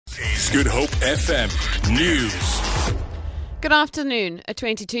Good Hope FM News. Good afternoon. A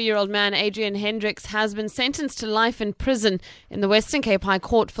 22-year-old man, Adrian Hendricks, has been sentenced to life in prison in the Western Cape High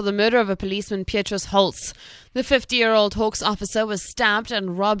Court for the murder of a policeman, Petrus Holz. The 50-year-old Hawks officer was stabbed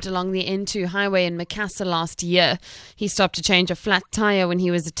and robbed along the N2 highway in Macassar last year. He stopped to change a flat tire when he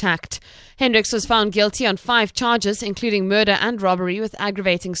was attacked. Hendricks was found guilty on 5 charges, including murder and robbery with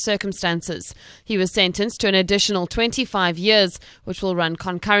aggravating circumstances. He was sentenced to an additional 25 years, which will run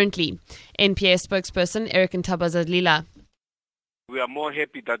concurrently. NPA spokesperson Eric Ntabazadlila. We are more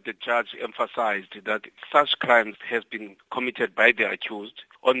happy that the judge emphasized that such crimes has been committed by the accused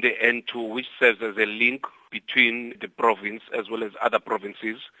on the N2, which serves as a link between the province as well as other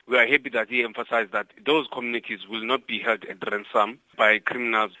provinces. We are happy that he emphasized that those communities will not be held at ransom by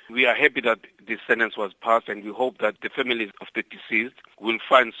criminals. We are happy that this sentence was passed, and we hope that the families of the deceased will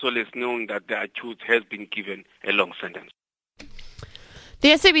find solace knowing that the accused has been given a long sentence.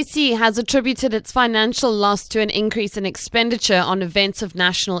 The SABC has attributed its financial loss to an increase in expenditure on events of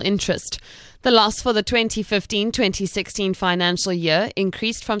national interest. The loss for the 2015-2016 financial year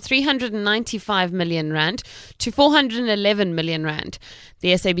increased from 395 million rand to 411 million rand.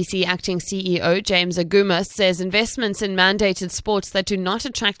 The SABC acting CEO, James Aguma, says investments in mandated sports that do not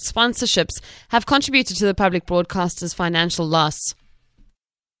attract sponsorships have contributed to the public broadcaster's financial loss.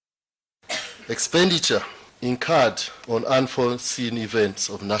 Expenditure incurred on unforeseen events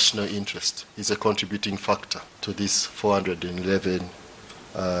of national interest is a contributing factor to this 411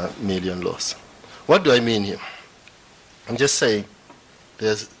 million loss. What do I mean here? I'm just saying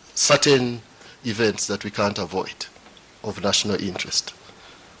there's certain events that we can't avoid of national interest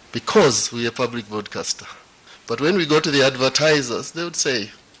because we're a public broadcaster. But when we go to the advertisers, they would say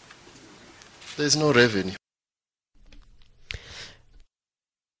there's no revenue.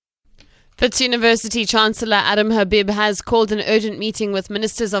 Wits University Chancellor Adam Habib has called an urgent meeting with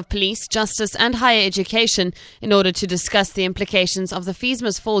Ministers of Police, Justice and Higher Education in order to discuss the implications of the Fees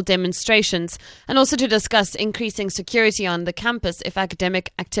Must Fall demonstrations and also to discuss increasing security on the campus if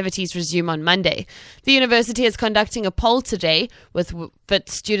academic activities resume on Monday. The university is conducting a poll today with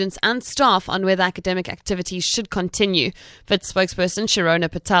Wits students and staff on whether academic activities should continue. Wits spokesperson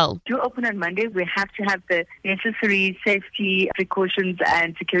Sharona Patel. To open on Monday, we have to have the necessary safety precautions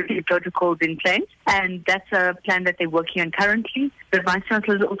and security protocols in place, and that's a plan that they're working on currently. The Vice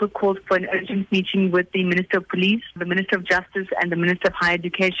Chancellor has also called for an urgent meeting with the Minister of Police, the Minister of Justice and the Minister of Higher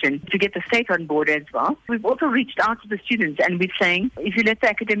Education to get the state on board as well. We've also reached out to the students and we're saying if you let the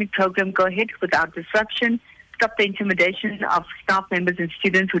academic program go ahead without disruption, stop the intimidation of staff members and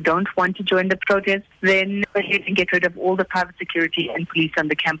students who don't want to join the protest, then go ahead and get rid of all the private security and police on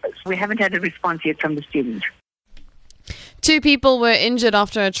the campus. We haven't had a response yet from the students. 2 people were injured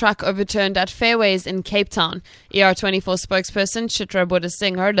after a truck overturned at Fairways in Cape Town. ER24 spokesperson Chitra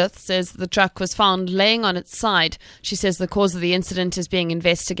Bodasingh Hardath says the truck was found laying on its side. She says the cause of the incident is being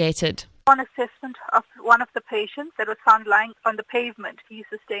investigated. On assessment of one of the patients that was found lying on the pavement, he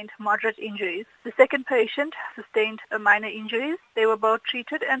sustained moderate injuries. The second patient sustained minor injuries. They were both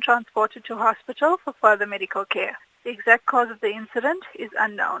treated and transported to hospital for further medical care. The exact cause of the incident is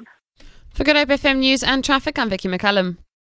unknown. For Good Hope FM News and Traffic, I'm Vicky McCallum.